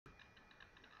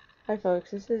Hi folks,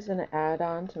 this is an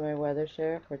add-on to my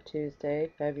Weathershare for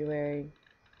Tuesday, February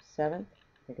 7th.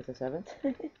 I think it's the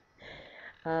 7th.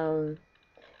 um,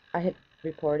 I had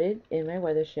reported in my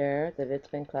Weathershare that it's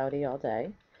been cloudy all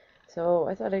day, so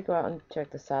I thought I'd go out and check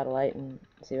the satellite and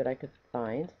see what I could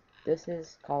find. This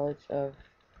is College of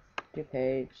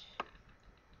DuPage,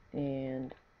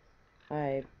 and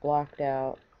I blocked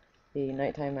out the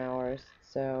nighttime hours,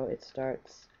 so it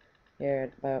starts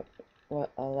here at about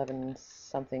 11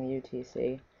 something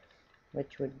UTC,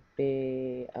 which would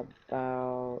be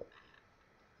about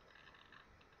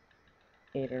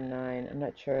 8 or 9. I'm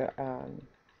not sure.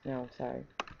 No, sorry.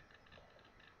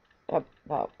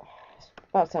 About,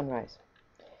 about sunrise,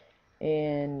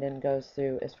 and then goes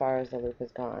through as far as the loop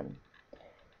is gone.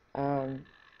 Um,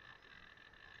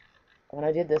 when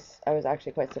I did this, I was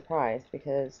actually quite surprised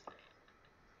because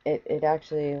it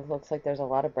actually looks like there's a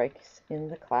lot of breaks in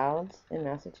the clouds in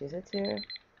Massachusetts here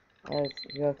as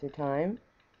you go through time.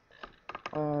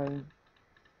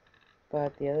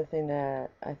 But the other thing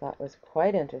that I thought was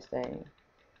quite interesting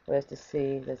was to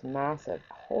see this massive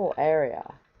whole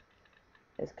area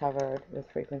is covered with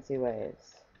frequency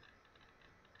waves.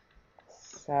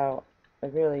 So I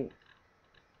really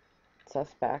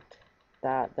suspect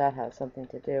that that has something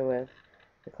to do with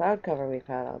the cloud cover we've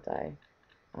had all day.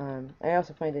 I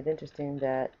also find it interesting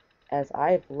that as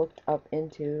I've looked up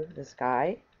into the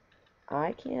sky,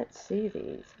 I can't see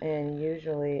these, and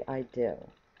usually I do.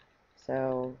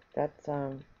 So that's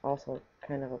also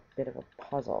kind of a bit of a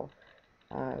puzzle.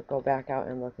 Go back out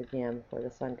and look again before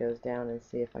the sun goes down and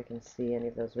see if I can see any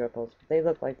of those ripples. They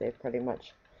look like they've pretty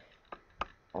much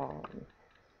um,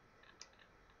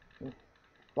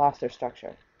 lost their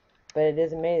structure. But it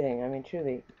is amazing. I mean,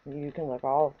 truly, you can look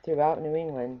all throughout New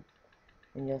England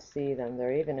and you'll see them.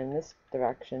 They're even in this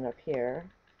direction up here.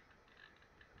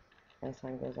 As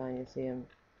time goes on, you see them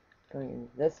going in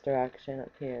this direction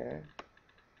up here.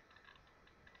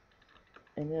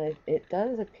 And then it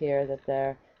does appear that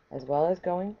they're, as well as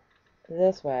going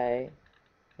this way,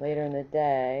 later in the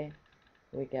day,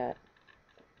 we get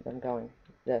them going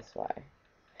this way.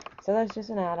 So that's just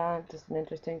an add-on, just an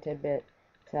interesting tidbit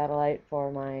satellite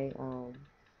for my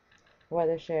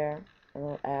Weathershare, a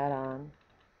little add-on,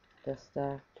 just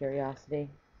curiosity.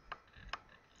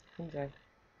 Enjoy.